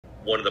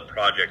one of the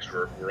projects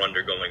we're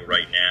undergoing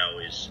right now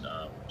is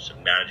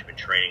some management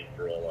training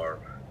for all our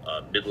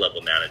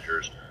mid-level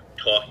managers,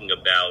 talking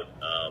about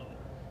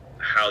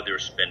how they're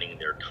spending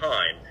their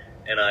time.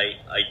 And I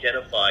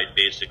identified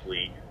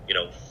basically,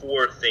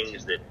 four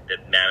things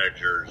that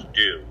managers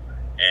do,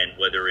 and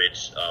whether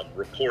it's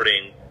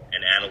reporting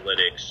and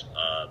analytics,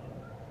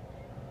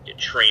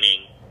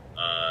 training,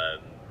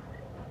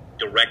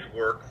 direct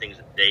work, things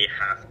that they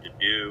have to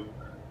do,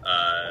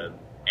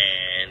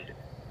 and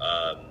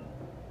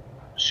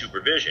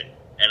supervision.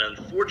 And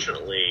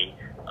unfortunately,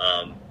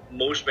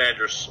 most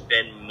managers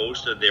spend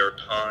most of their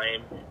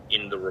time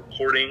in the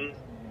reporting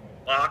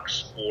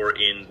box or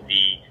in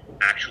the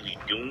actually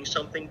doing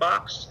something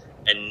box,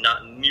 and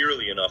not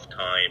nearly enough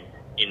time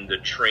in the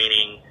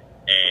training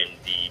and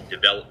the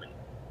development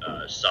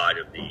side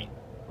of the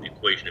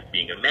equation of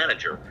being a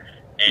manager.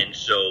 And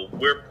so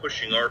we're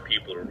pushing our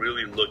people to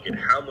really look at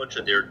how much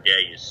of their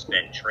day is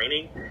spent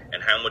training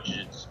and how much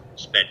is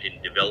spent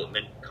in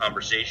development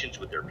conversations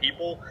with their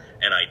people,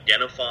 and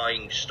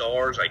identifying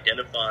stars,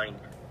 identifying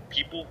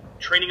people,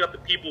 training up the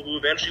people who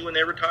eventually, when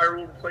they retire,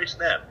 will replace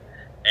them.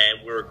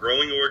 And we're a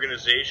growing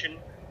organization,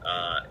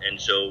 and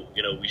so,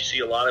 we see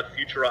a lot of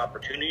future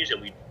opportunities,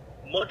 and we'd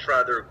much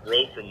rather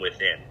grow from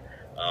within.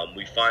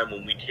 We find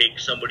when we take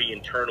somebody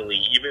internally,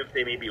 even if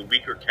they may be a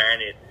weaker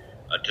candidate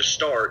to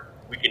start,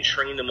 we can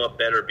train them up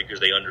better because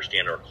they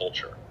understand our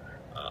culture.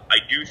 I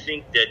do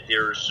think that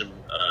there's some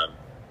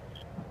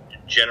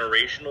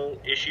generational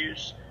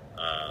issues.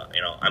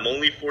 I'm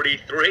only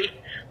 43,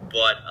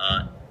 but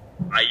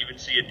I even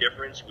see a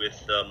difference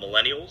with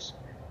millennials,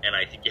 and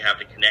I think you have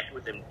to connect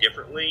with them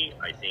differently.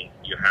 I think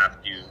you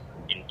have to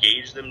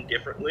engage them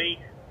differently.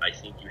 I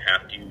think you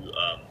have to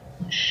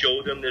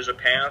show them there's a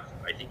path.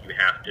 I think you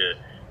have to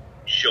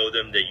show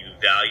them that you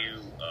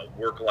value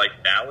work-life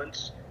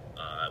balance,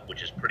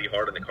 which is pretty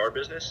hard in the car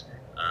business.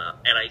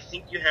 And I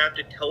think you have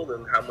to tell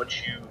them how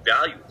much you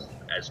value them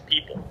as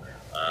people.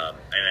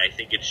 And I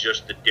think it's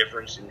just the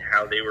difference in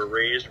how they were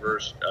raised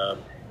versus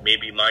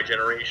maybe my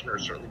generation or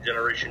certainly the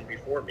generation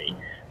before me.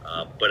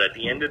 But at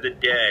the end of the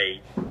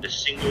day, the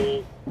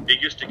single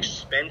biggest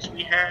expense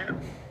we have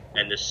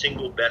and the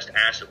single best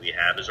asset we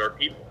have is our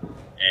people.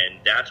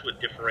 And that's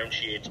what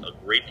differentiates a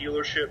great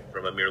dealership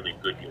from a merely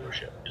good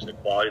dealership, is the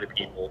quality of the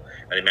people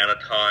and the amount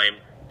of time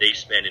they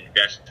spend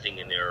investing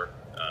in their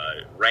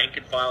rank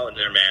and file and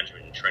their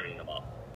management and training them up.